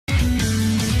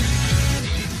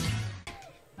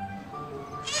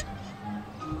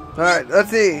Alright, let's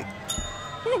see.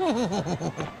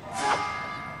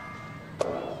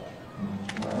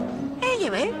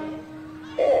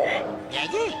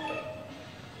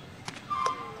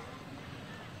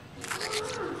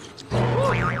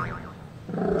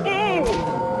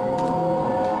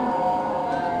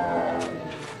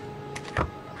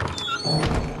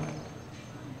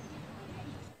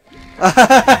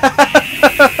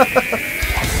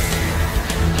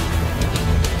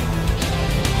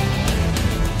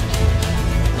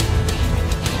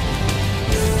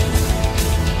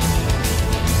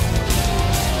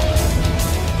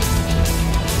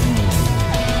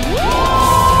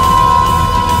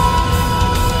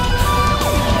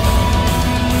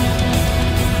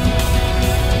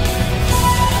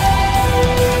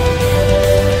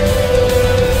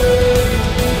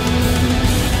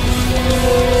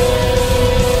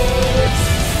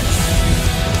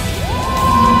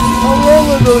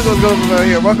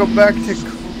 Here. Welcome back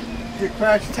to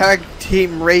Crash Tag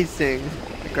Team Racing.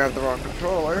 I grabbed the wrong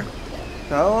controller.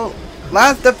 So,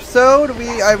 last episode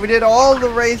we did all the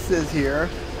races here.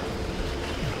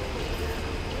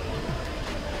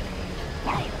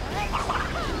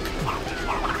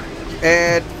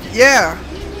 And yeah.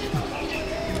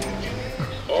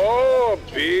 Oh,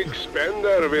 big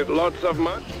spender with lots of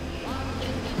money.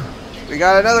 We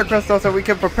got another crystal so we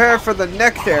can prepare for the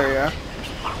next area.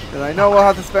 And I know we'll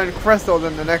have to spend crystals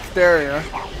in the next area.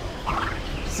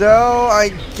 So, I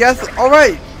guess...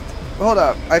 Alright! Hold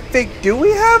up. I think... Do we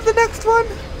have the next one?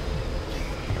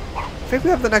 I think we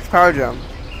have the next power jump.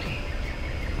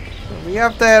 We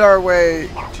have to head our way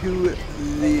to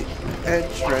the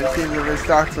entrance. Seems to be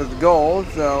stocked with gold.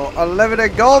 So,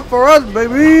 unlimited gold for us,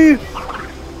 baby!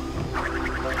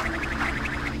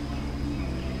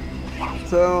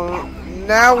 So,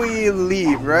 now we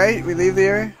leave, right? We leave the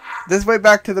area? This way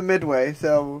back to the midway,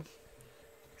 so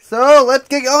let's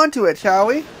get on to it, shall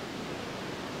we?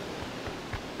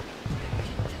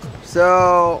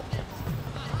 So,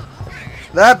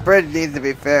 that bridge needs to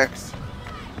be fixed.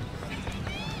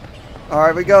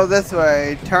 Alright, we go this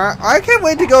way. I can't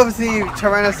wait to go see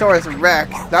Tyrannosaurus Rex.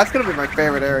 That's gonna be my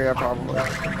favorite area, probably.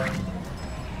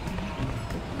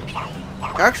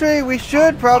 Actually, we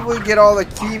should probably get all the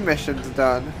key missions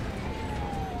done.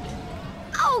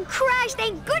 Oh, Crash,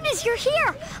 thank goodness you're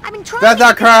here. I've been trying That's to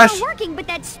not Crash. working, but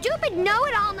that stupid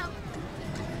know-it-all no.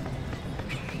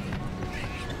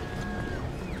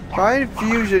 Find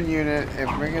fusion unit and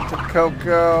bring it to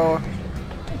Coco.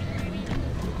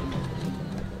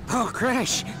 Oh,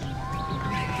 Crash.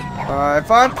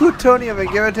 Find plutonium and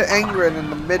give it to Ingrid in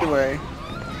the midway.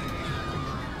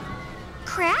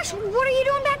 Crash, what are you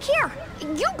doing back here?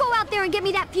 You go out there and get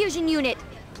me that fusion unit.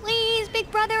 Please, big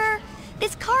brother.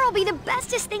 This car will be the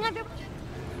bestest thing I've ever...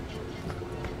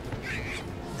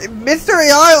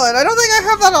 Mystery Island! I don't think I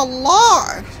have that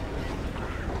unlocked!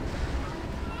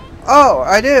 Oh,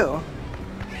 I do.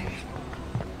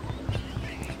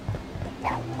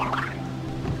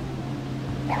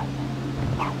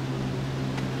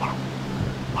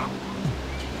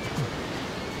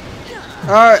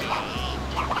 Alright.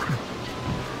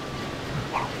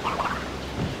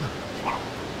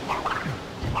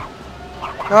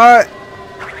 Alright.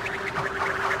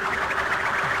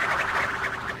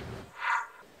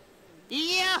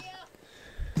 Yeah.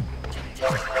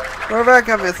 We're back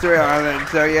on Mystery Island,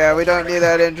 so yeah, we don't need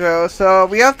that intro. So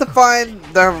we have to find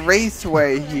the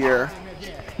raceway here.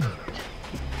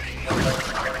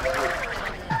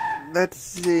 Let's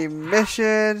see,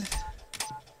 mission.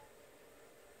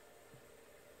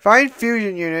 Find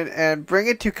fusion unit and bring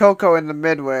it to Coco in the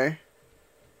midway.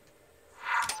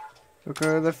 So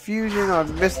go to the fusion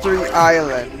on Mystery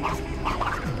Island.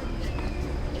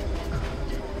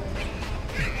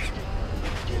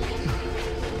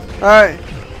 Alright.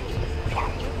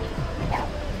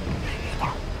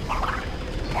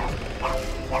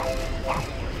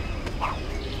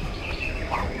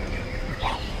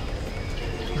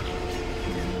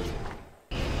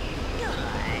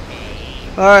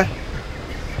 Alright.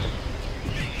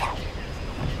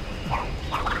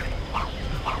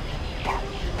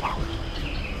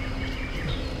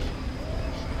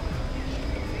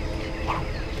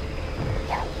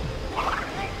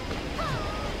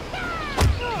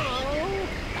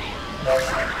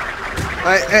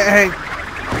 Hey.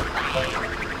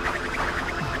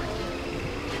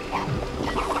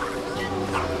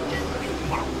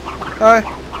 Alright.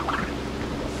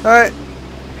 Alright.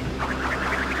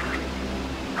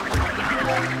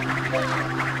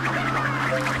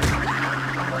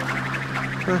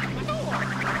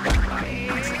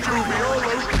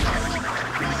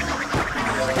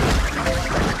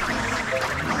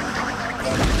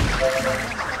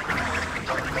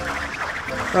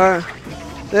 Alright.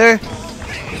 There.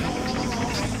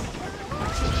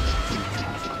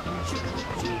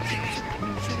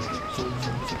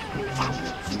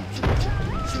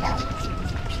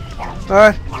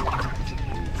 Alright.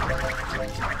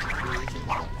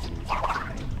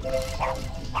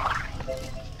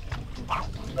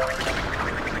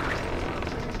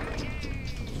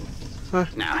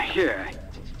 Now here.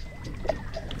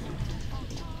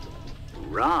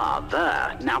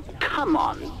 Rather. Now come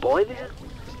on, boy.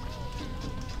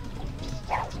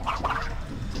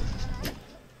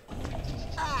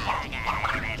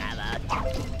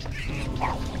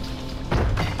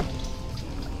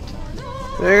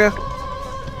 There you go.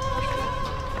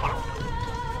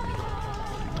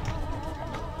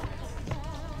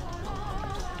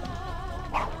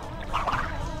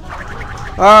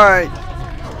 Alright.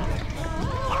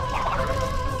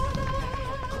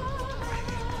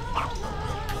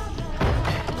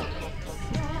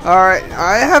 Alright,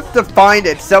 I have to find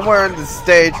it somewhere on the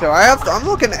stage, so I'm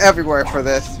looking everywhere for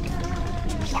this.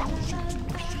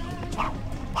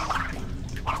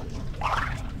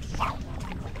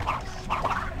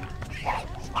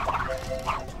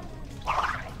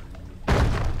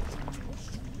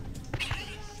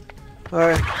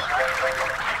 Alright.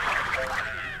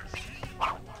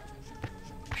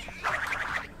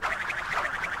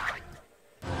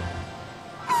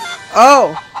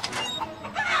 Oh!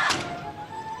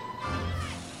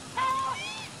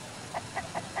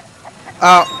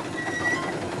 Oh.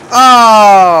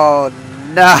 Oh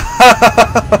no.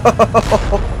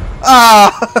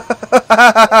 Oh.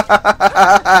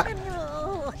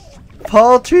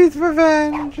 Poultry's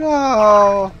revenge.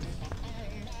 Oh.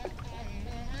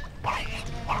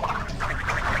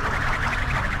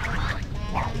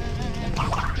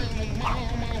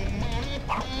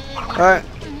 Alright.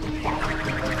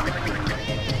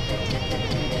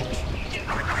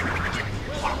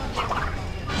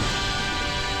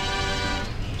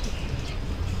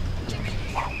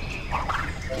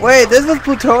 Wait, this was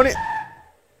plutonium.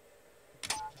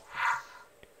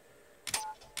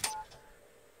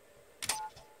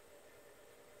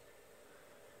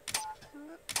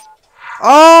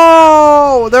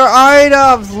 Oh, they're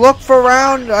items. Look for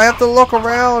around. I have to look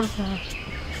around.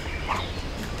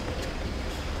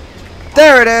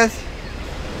 There it is.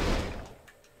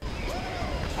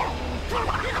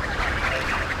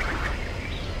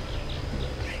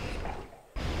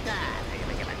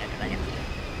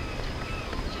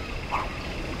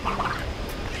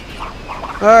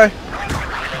 Alright.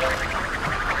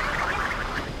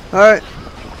 Alright.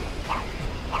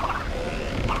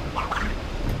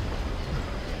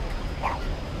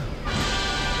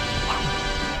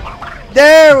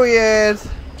 There he is.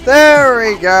 There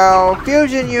we go.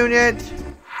 Fusion unit.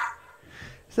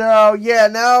 So yeah,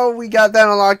 now we got that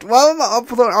unlocked. Well,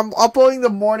 I'm uploading the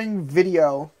morning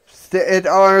video. It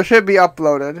should be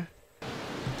uploaded.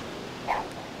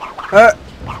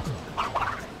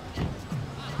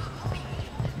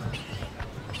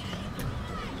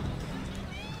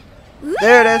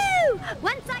 There it is.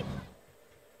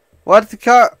 What's the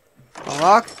car?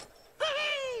 Unlock.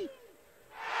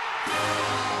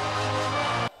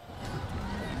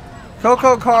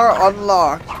 Coco car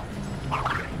unlocked.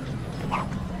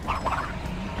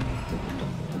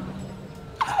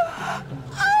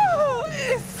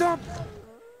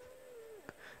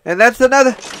 And that's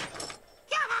another.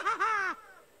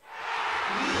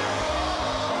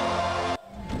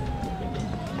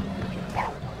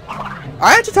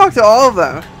 I have to talk to all of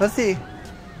them. Let's see.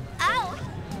 Ow.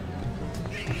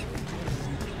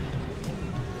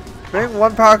 Bring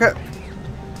one pocket.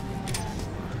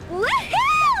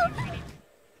 Woohoo!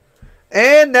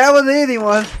 And that was the easy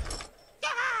one.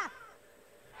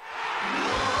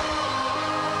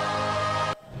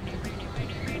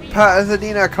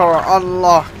 Pasadena car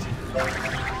unlocked.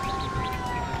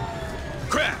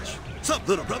 Crash! What's up,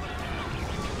 little brother?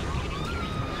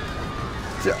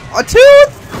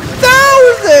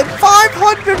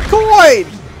 2,500 coins!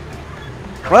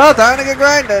 Well, time to get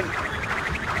grinding.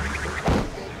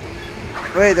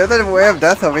 Wait, there's a way of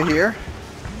death over here.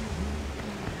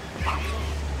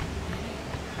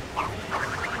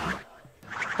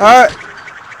 Alright.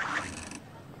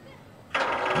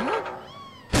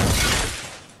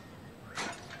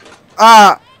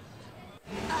 Ah!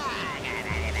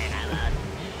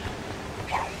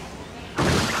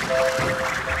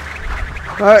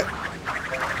 Alright.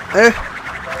 Eh.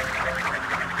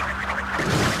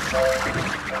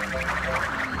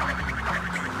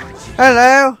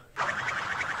 Hello.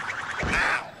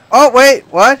 Oh wait,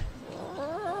 what?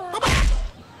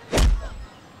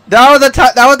 That was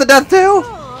the death too?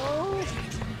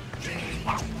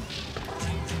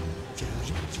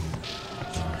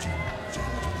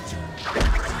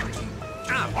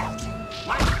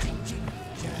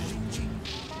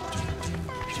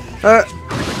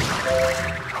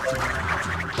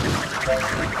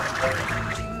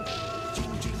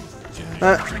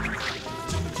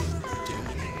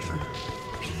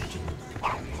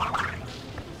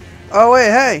 Oh wait,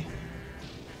 hey.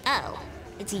 Oh,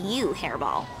 it's you,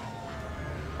 Hairball.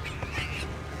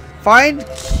 Find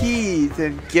keys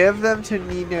and give them to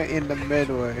Nina in the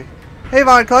midway. Hey,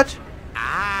 Von Clutch.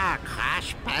 Ah,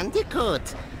 Crash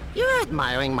Bandicoot. You're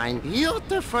admiring my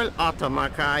beautiful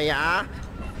automarker, yeah?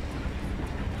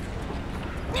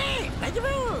 Hey,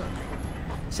 Bandicoot!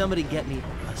 Somebody get me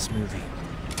a smoothie.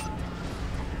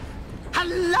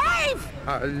 Alive!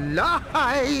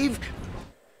 Alive!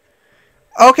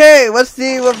 Okay, let's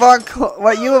see what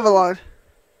what you have along.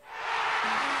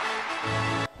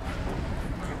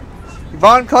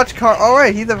 Von Clutch car. Oh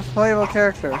right, he's a playable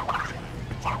character.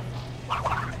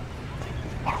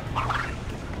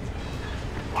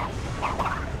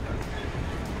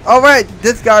 Oh right,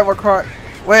 this guy requires.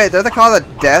 Wait, there's a cause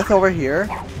of death over here.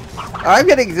 I'm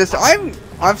getting this. I'm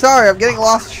sorry. I'm getting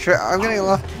lost. I'm getting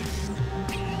lost.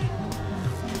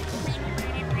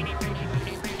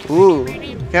 Ooh,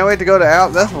 can't wait to go to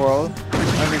out this world.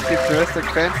 I mean, futuristic,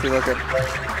 fancy looking.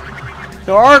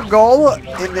 So our goal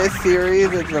in this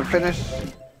series is to finish.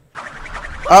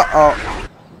 Uh-oh.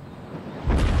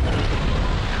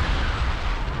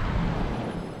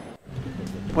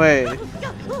 Wait.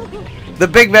 The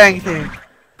Big Bang thing.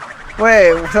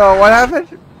 Wait, so what happened?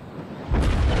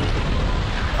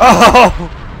 Oh!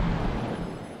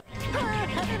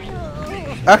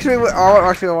 Actually,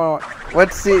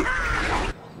 let's see.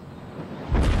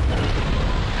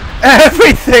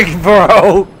 Everything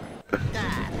broke!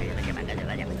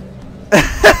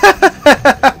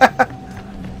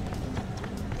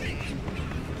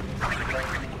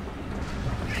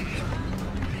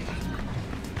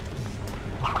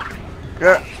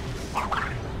 Yeah.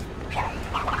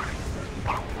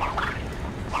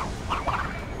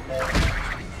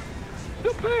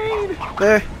 The pain!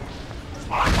 There.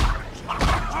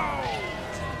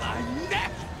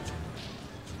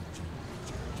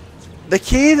 The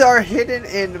keys are hidden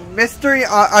in Mystery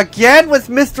again with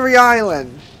Mystery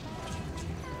Island.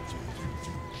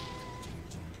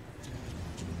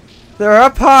 They're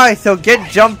up high, so get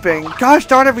jumping. Gosh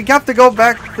darn it, we got to go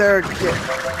back there.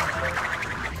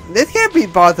 This can't be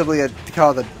possibly a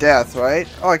cause of death, right?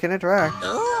 Oh, I can interact.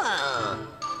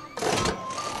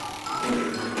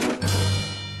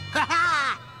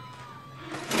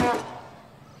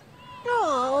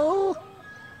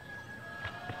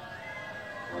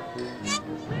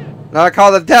 Not a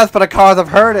cause of death, but a cause of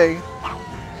hurting.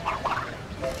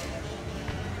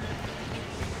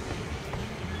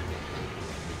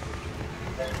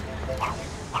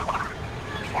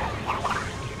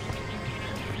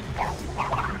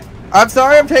 I'm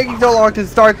sorry I'm taking so long to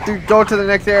go to the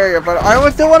next area, but I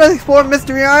still want to explore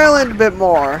Mystery Island a bit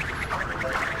more.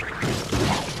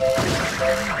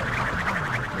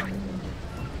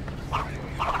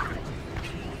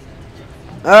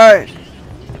 Alright.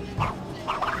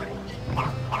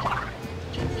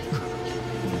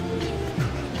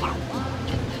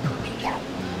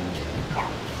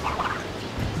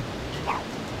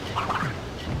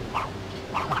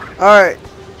 Alright.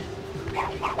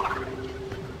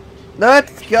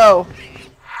 Let's go.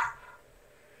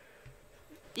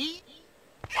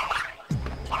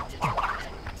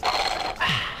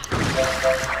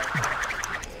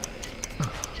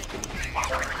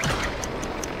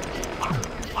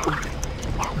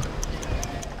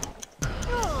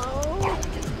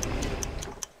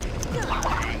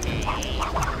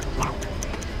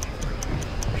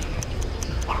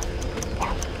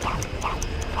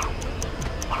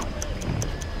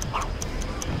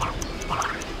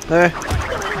 There.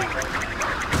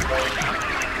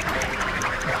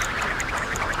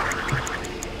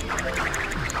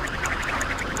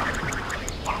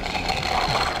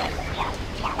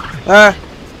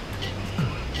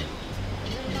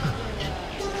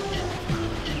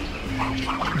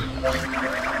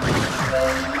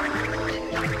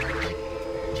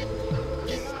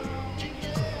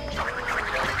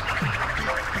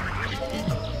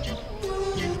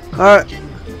 Alright.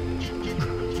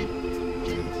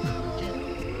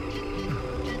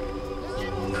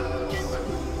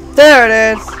 There it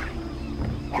is!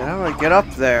 How do I get up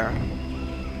there?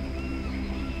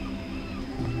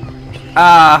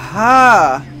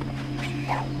 Aha!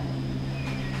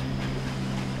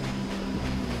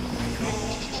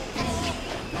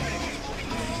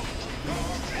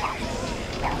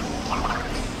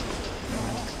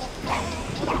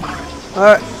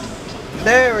 Alright.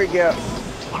 There we go.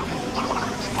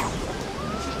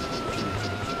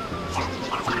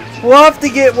 We'll have to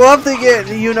get,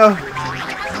 you know.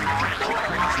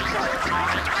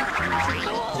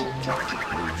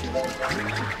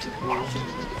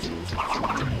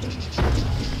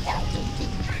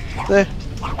 There.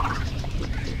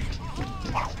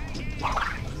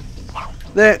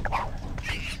 There.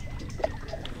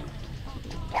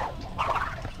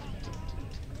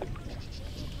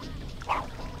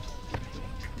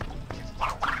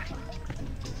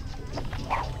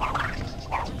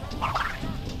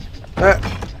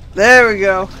 There we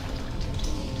go.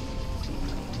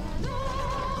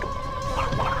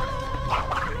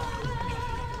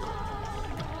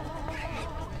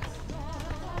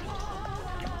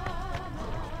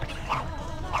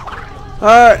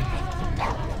 Alright.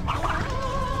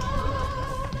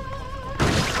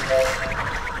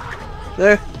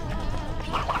 There.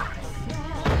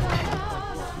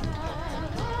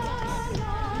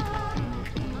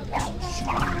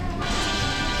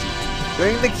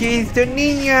 Bring the keys to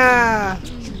Nina!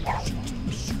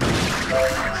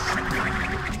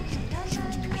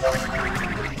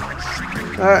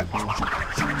 Alright.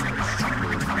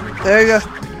 There you go.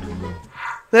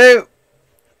 There you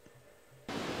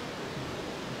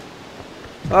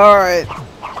Alright.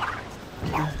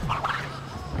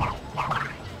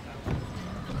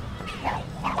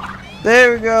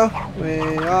 There we go. We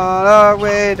on our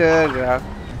way to the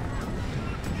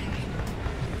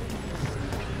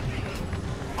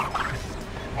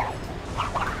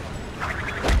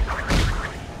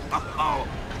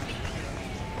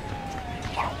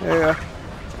There you go.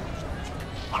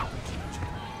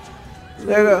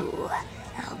 There you go. Ooh,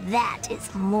 now that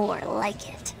is more like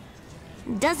it.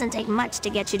 Doesn't take much to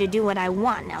get you to do what I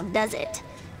want now, does it?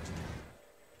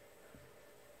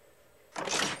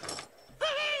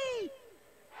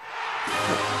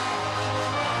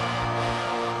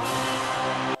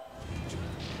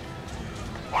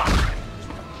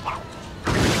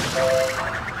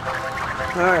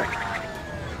 Alright.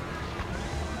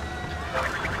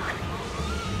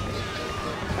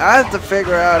 I have to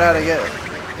figure out how to get it.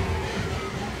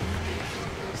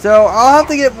 So I'll have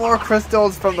to get more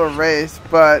crystals from the race,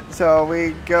 but so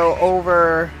we go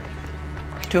over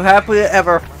to Happily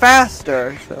Ever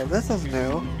Faster. So this is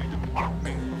new.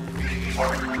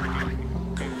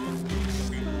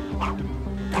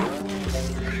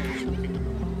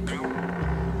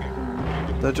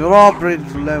 The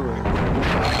drawbridge level.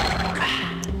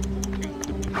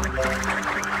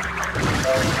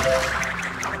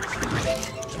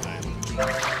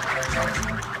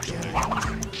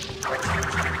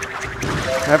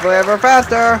 Happily Ever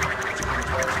Faster!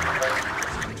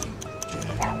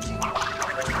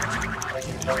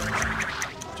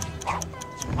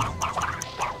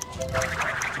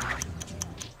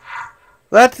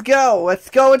 Let's go! Let's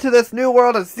go into this new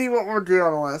world and see what we're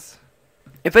dealing with.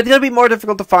 If it's gonna be more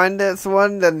difficult to find this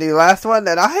one than the last one,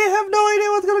 then I have no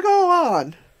idea what's gonna go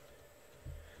on.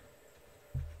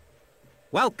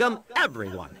 Welcome,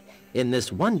 everyone! In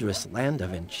this wondrous land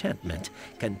of enchantment,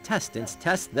 contestants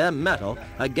test their mettle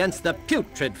against the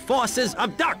putrid forces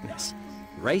of darkness.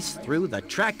 Race through the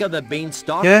track of the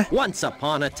beanstalk, once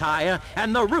upon a tire,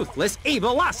 and the ruthless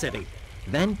evilocity.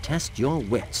 Then test your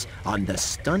wits on the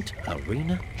Stunt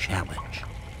Arena Challenge.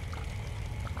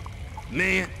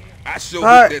 Man, I sure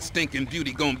hope that stinking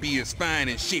beauty gonna be as fine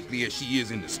and shapely as she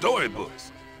is in the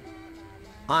storybooks.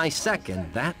 I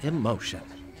second that emotion.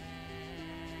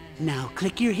 Now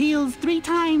click your heels 3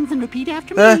 times and repeat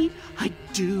after me. I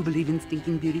do believe in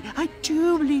stinking beauty. I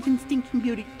do believe in stinking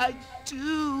beauty. I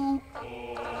do.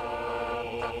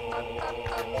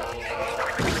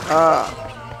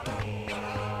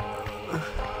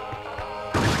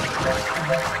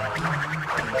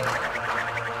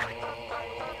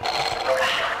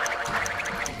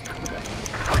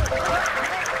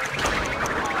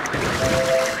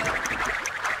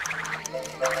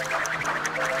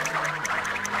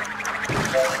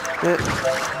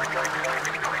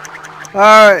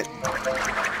 Alright.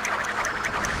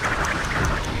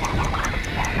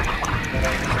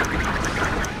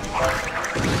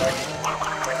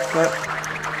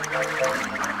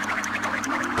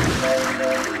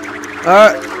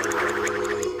 Alright.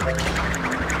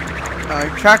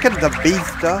 I'm tracking the beast,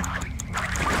 huh?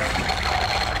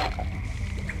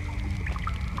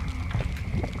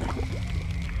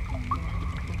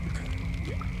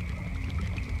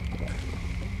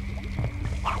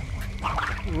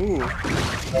 Ooh.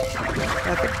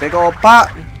 That's a big old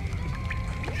pot.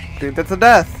 Dude, that's a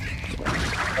death.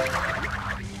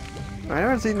 I've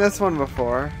never seen this one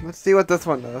before. Let's see what this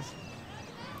one does.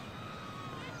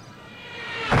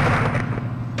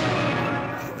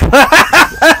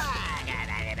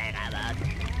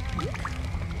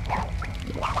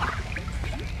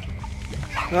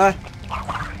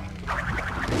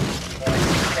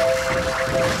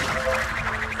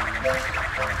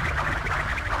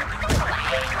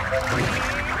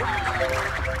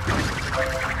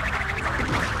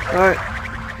 Alright.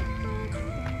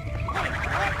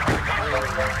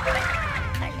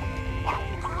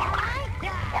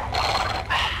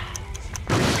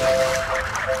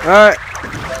 Alright.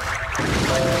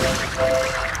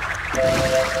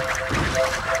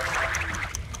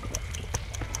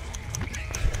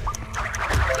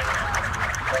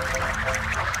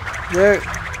 There.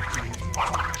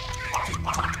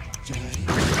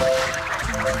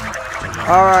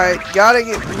 Alright, gotta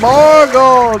get more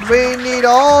gold. We need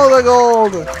all the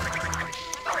gold.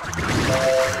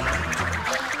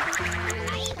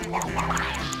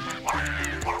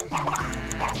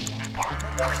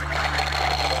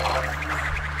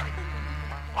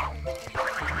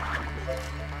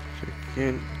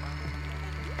 Chicken.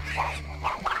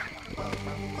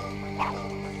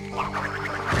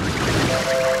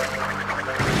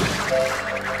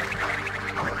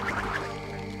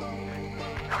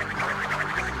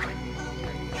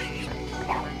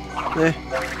 Eh.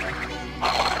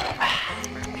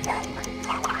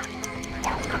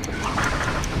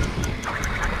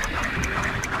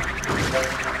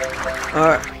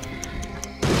 Alright.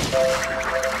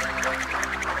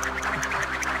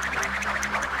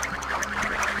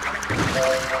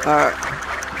 Alright.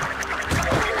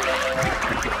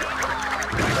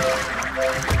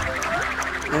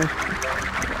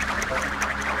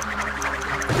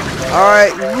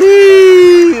 Alright,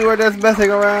 wee! We're just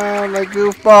messing around like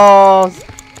goofballs.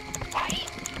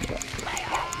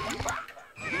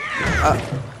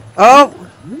 Oh!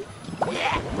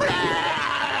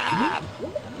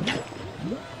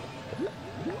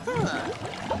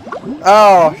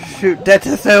 Oh, shoot, that's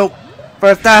a soup.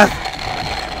 First death.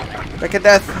 Second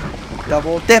death.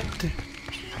 Double dipped.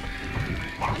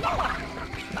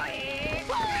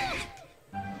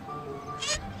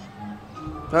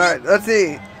 Alright, let's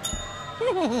see.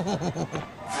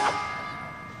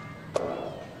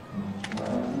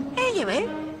 Anyway.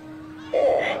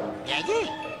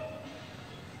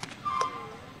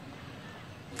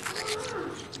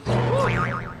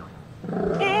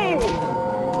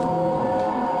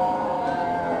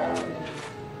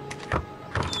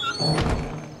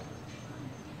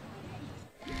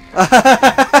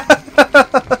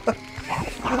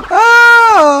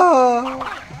 Oh!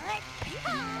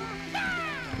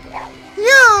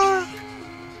 Yeah!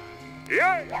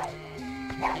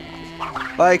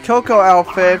 By Coco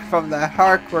outfit from the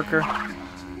Hark Worker.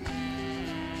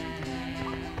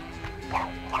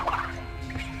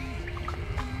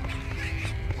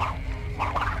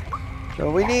 So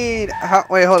we need,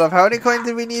 wait, hold up, how many coins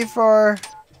do we need for?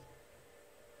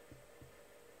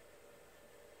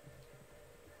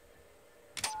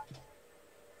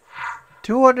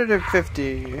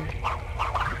 $250.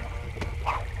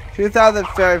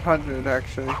 2,500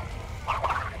 actually.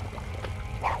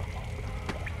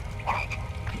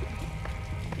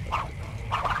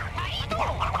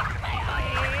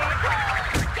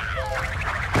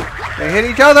 They hit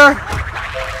each other.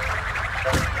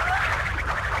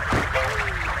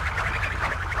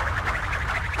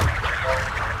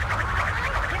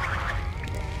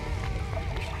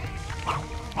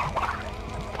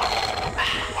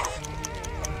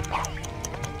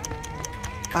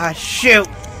 Ah, shoot!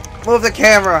 Move the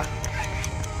camera!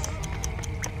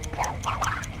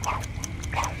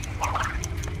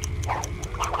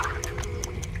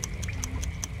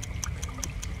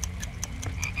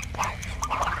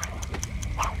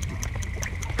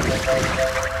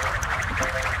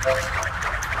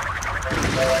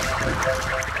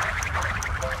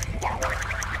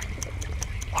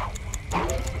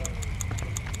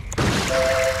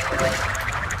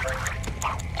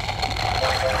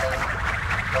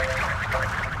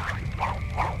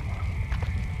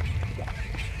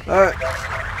 Alright.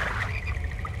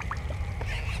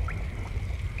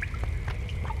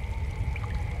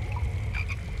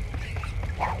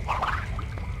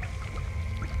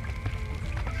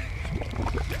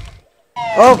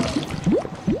 Oh!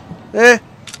 Eh!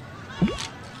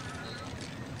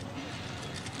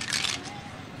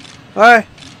 Alright.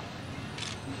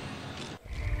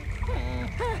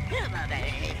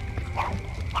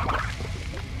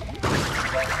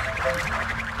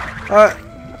 Alright.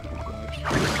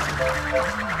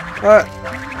 Alright.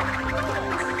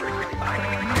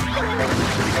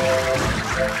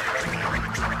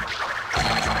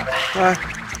 Alright.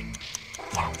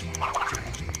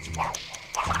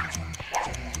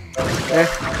 Eh.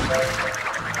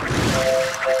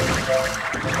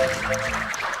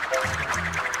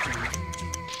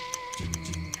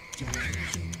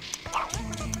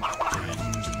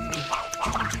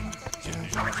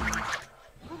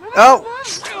 Oh!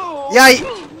 Yay!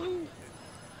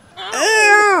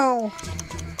 Ow!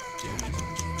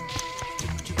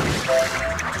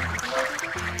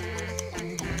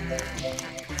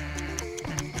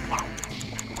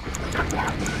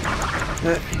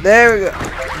 There we go.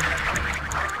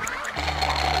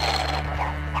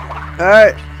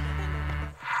 Alright.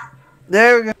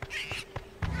 There we go.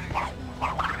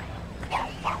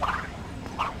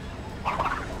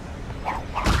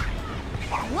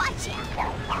 Watch it.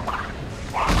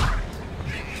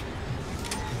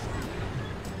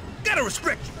 Gotta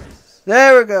restrict you.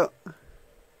 There we go.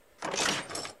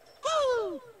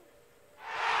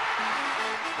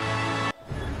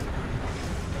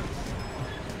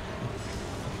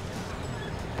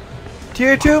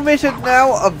 Tier 2 mission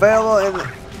now available in the...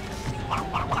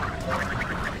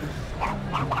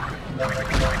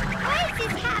 Why is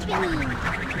this happening?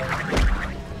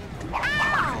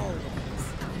 Ow!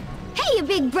 Hey, you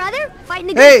big brother! Fighting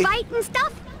a good fight and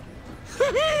stuff?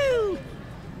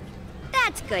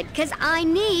 That's good, because I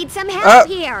need some help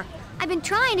here. I've been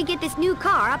trying to get this new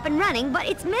car up and running, but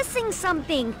it's missing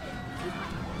something.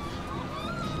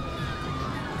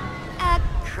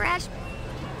 Crash.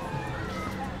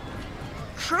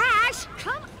 Crash?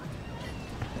 Come.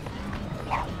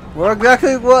 What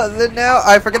exactly was it now?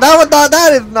 I forget.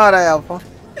 That is not an alpha.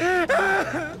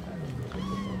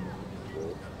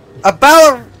 A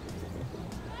battle.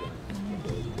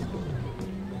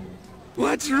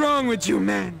 What's wrong with you,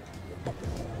 man?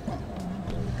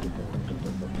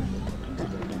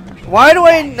 Why do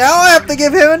I now have to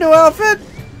give him a new outfit?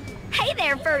 Hey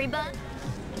there, furry bug.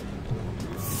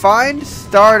 Find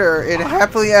starter in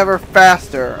Happily Ever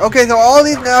Faster. Okay, so all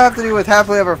these now have to do with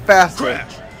Happily Ever Faster.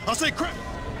 Crash. I'll say crash.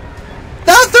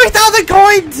 That was 3,000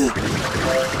 coins!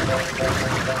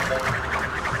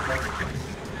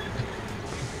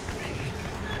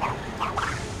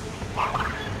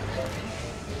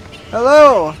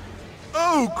 Hello!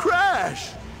 Oh,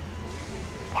 Crash!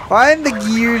 Find the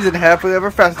gears in Happily Ever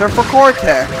Faster for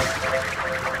Cortex.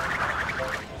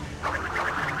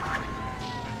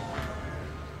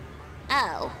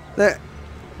 Oh. There,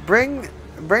 bring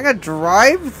a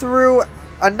drive through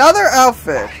another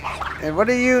outfit. And what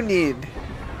do you need?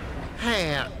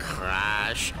 Hey,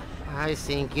 Crash. I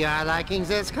think you are liking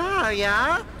this car,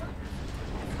 yeah?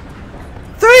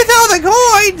 3,000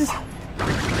 coins!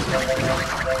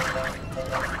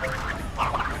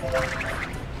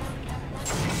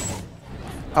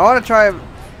 I want to try.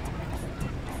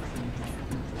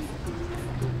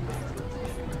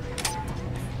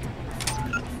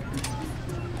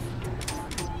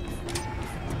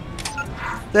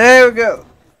 There we go.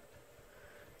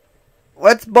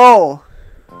 Let's bowl.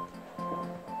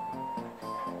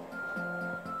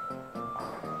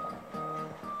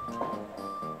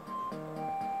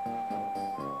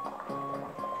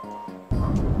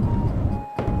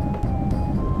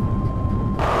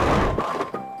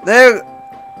 There.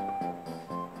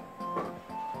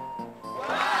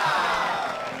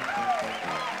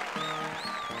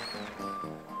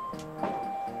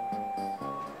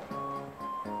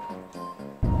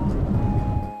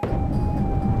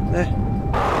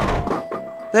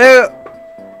 There.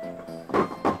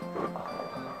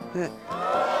 There.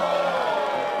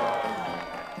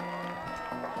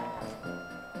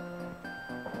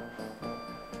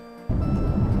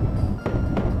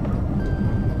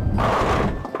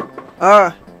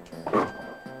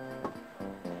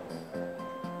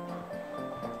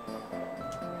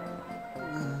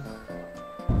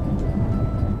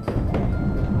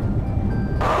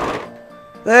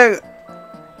 There.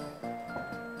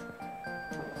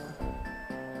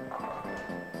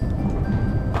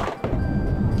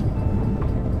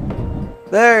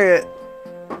 There it.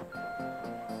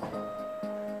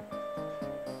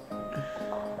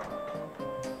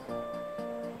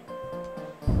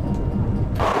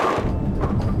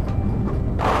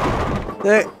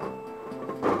 There.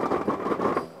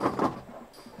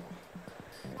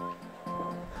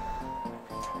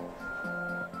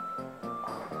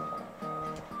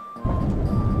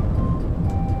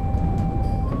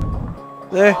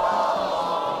 There.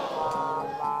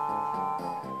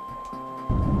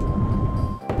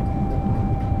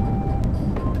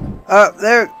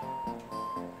 There.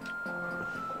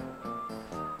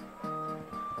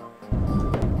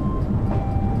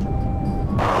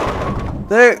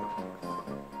 There.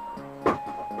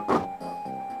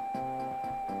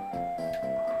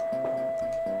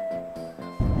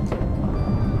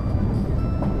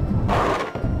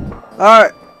 All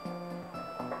right.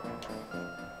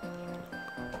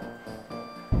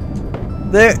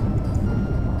 There.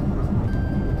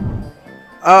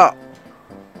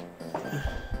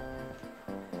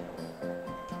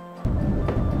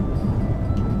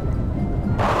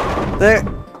 There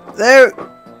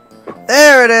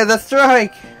it is, a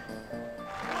strike!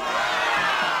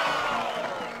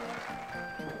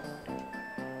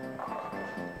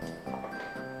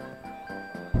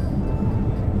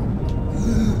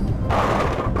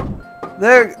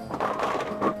 There.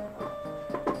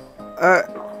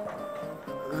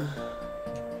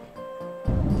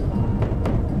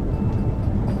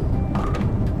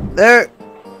 There.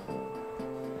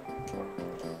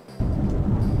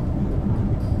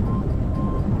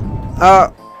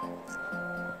 Ow!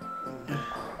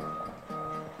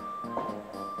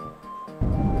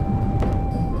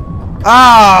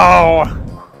 Oh!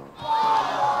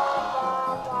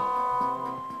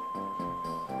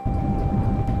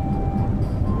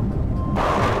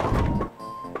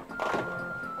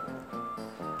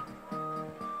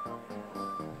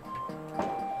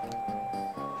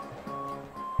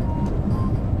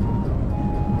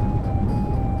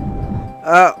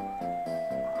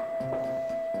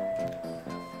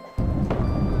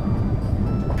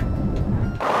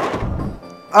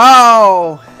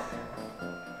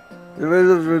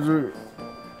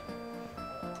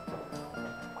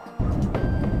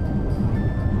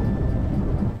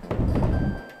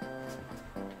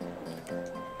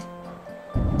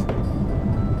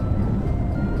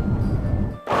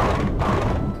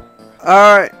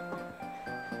 Alright.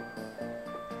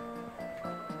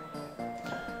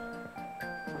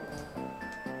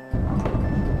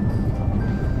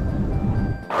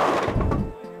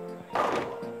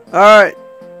 Alright.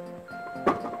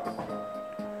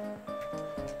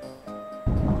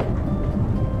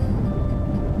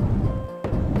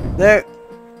 There.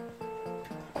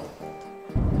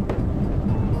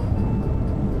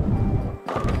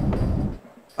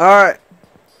 Alright.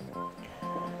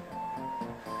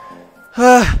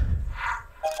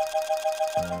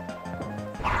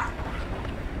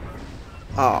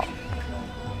 Oh.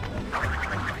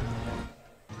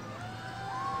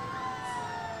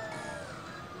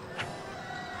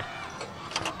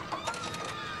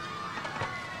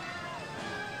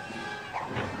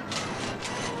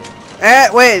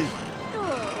 Wait.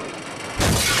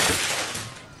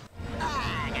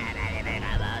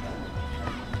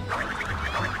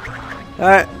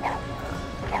 Alright.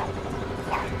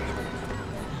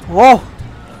 Whoa.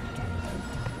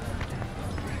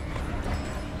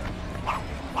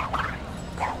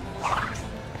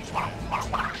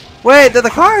 Wait, there's a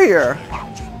car here.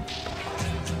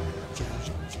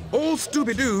 Old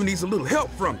Scooby-Doo needs a little help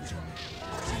from you.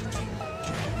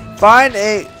 Find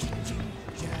a...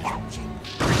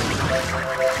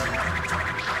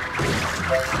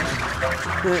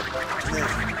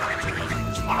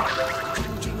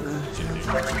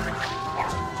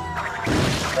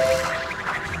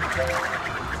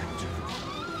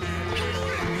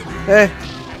 Hey.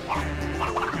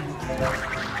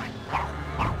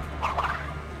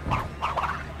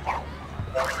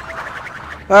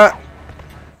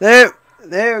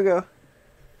 There we go.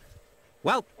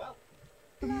 Well.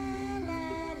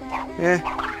 Yeah.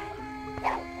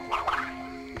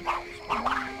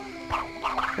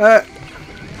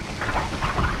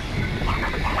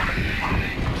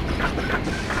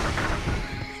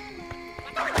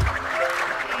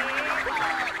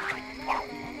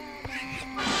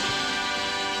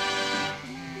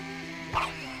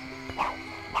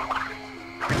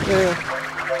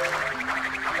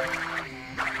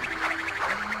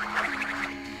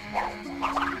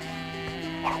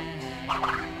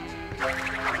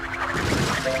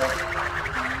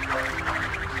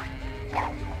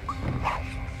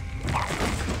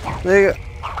 There you go.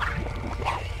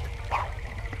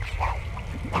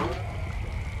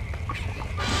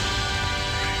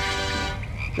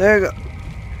 There you go.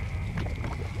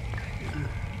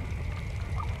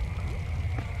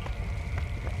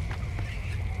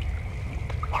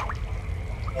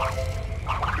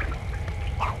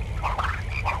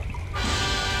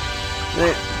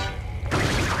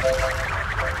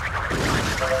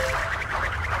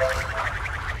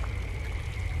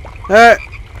 There.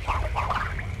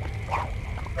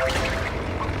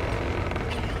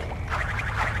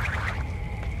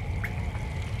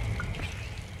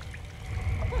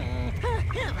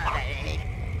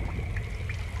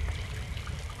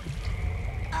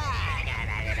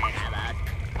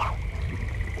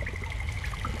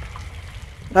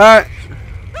 Alright.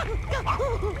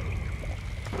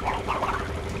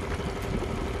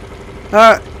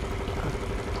 Alright. Alright.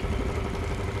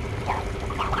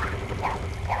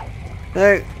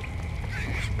 There.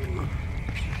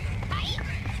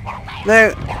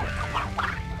 There.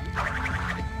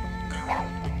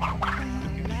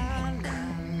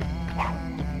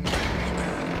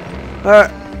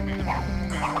 Alright.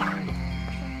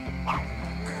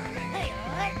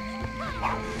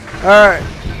 Alright.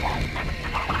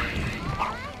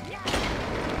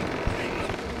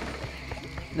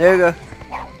 There you go.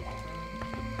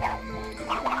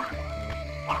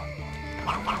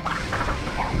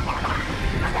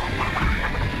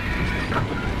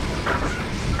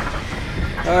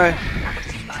 Alright.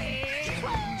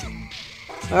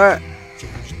 Alright.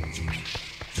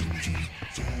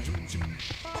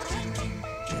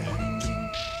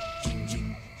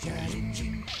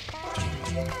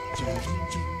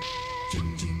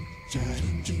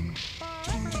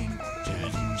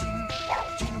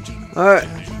 Alright.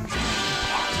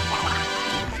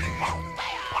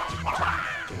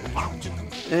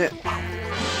 Yeah.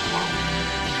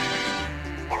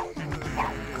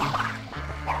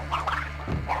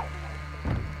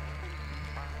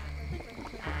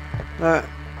 Alright.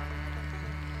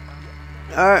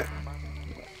 Alright.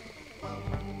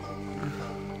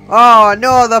 Oh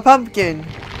no, the pumpkin.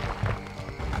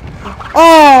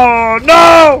 Oh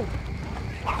no!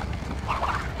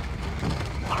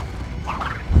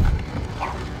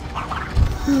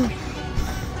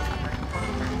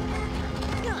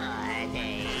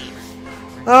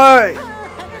 Alright.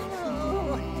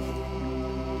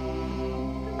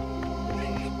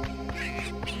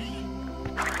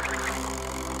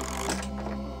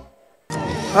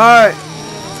 Alright.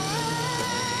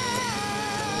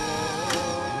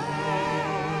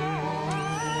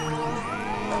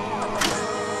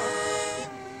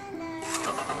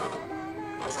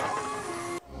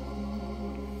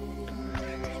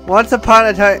 Once upon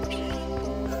a time.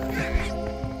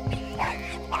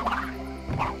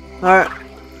 Alright.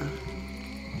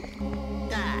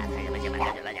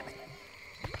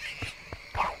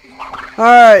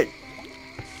 Alright.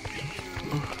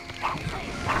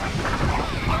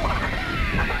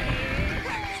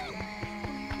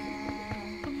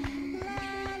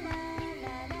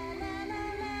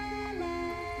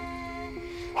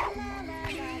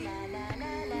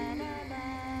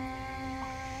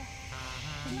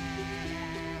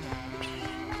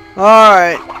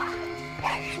 Alright.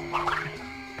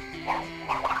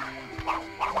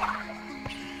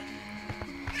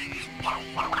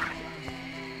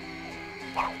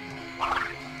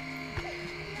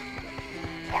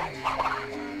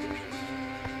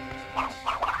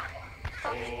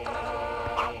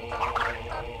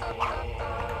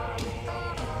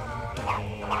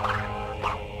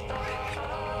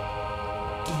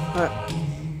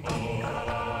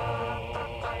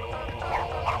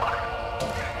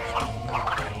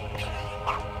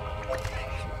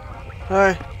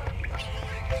 Alright.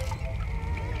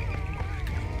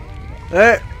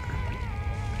 There.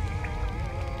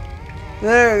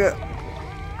 There we go.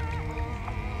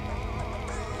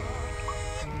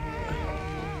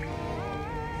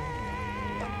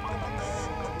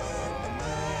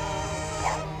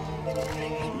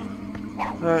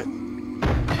 Alright.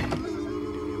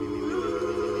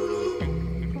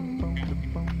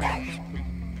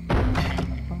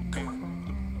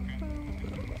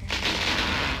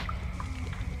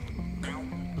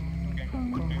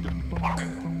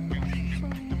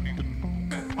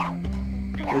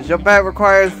 This jump pad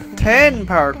requires 10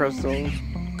 power crystals.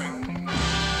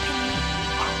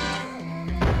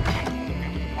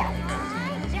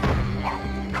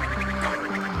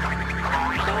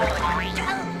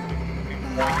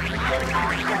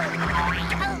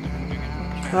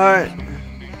 Alright.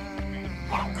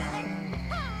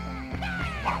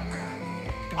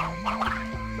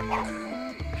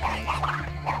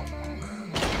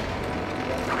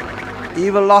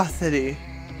 Velocity.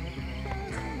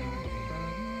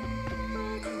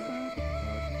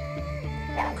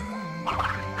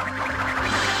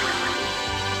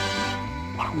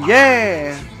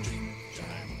 Yeah.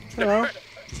 Hello.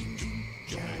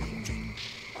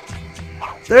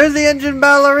 There's the engine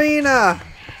ballerina.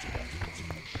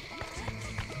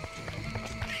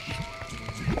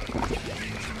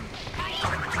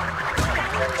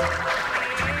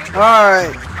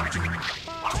 Alright.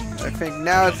 I think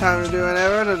now it's time to do an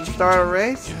error to start a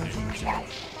race.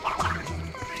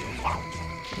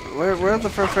 Where's the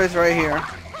first race? Right here.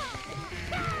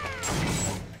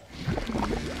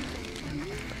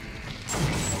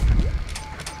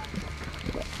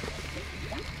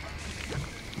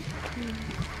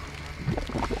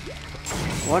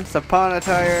 Once upon a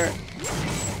tire.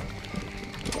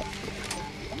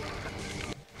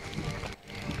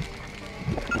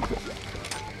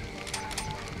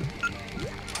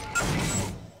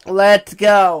 Let's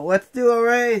go. Let's do a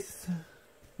race.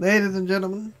 Ladies and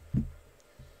gentlemen.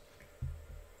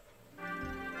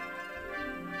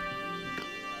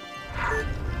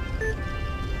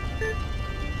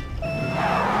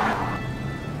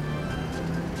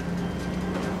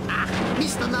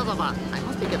 missed another one. I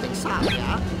must be getting sorry,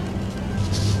 yeah?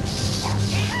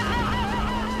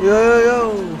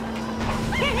 Yo.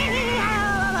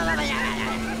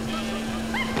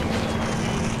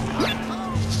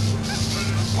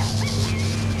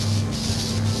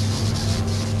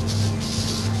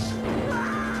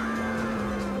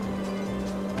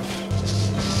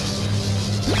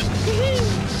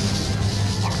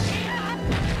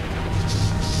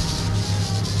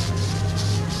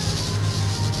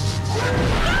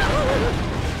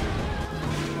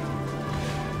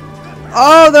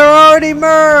 Oh, they're already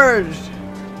merged!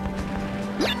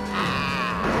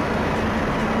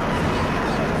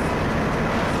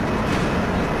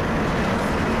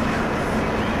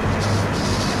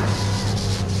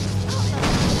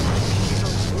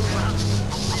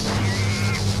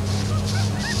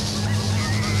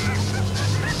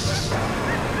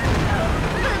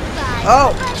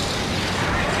 Oh!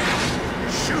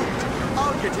 Shoot!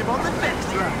 I'll get him on the next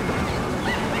round.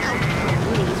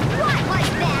 What was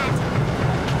that?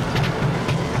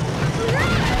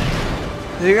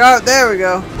 You got, there we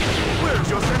go. Where's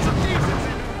your sense of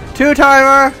decency?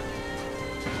 2-timer!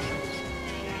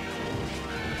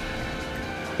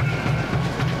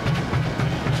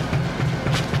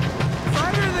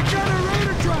 Fire the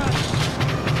generator drive!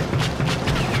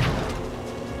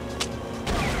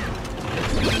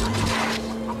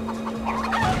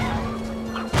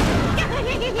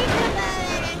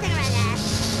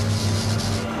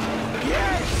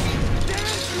 Yes!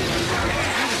 Dance,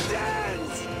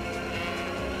 dance!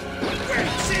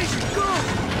 Precision, go!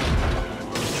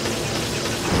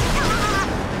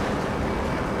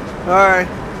 Alright.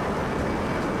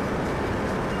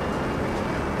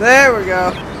 There we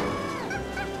go.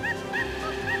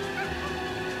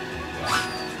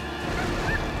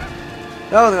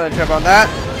 I was gonna trip on that.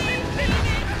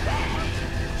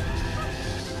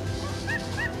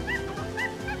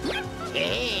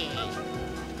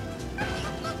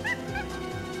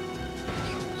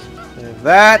 Save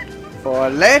that for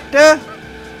later.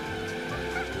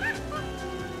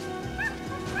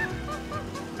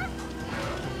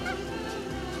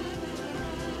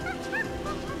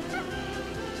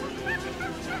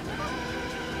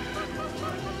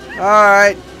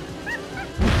 Alright.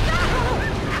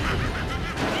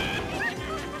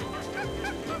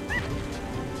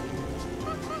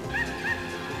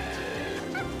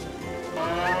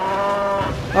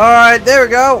 Alright, there we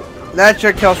go. That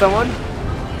should kill someone.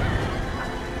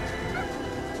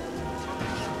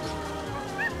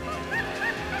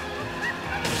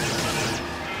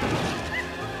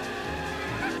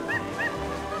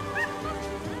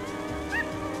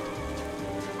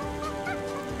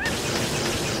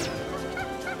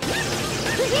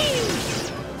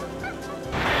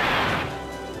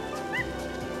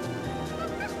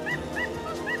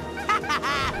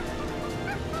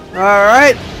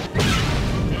 Alright.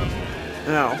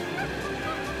 No.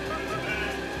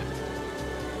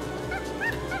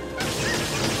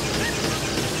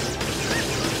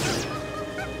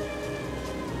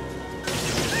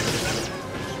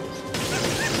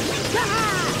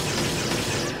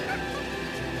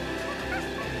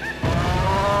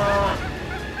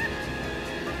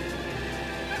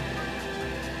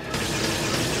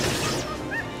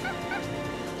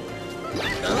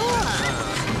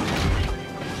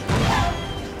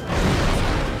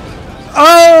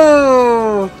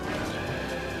 Oh!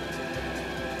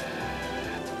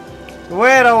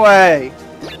 Went away.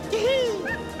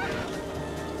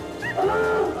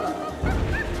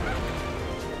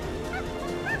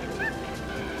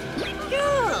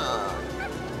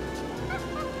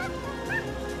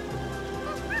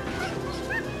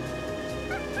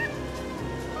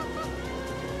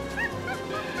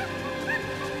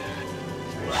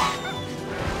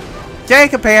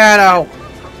 Take a piano.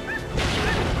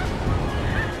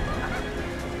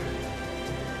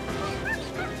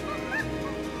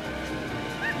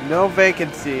 No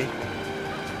vacancy.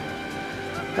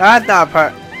 That's not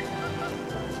part.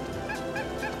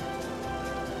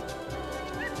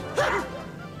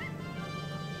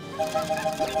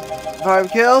 Five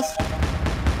kills.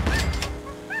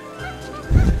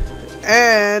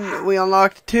 And we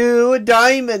unlocked 2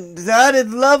 diamonds. That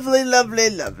is lovely, lovely,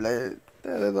 lovely.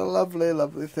 That is a lovely,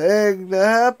 lovely thing that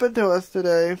happened to us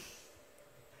today.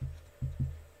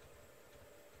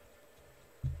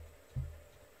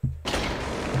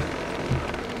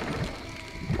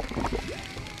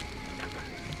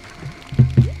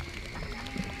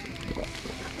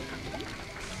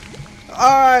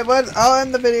 Alright, well, I'll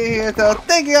end the video here, so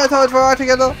thank you guys so much for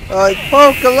watching, and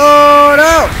PokeLord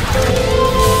out!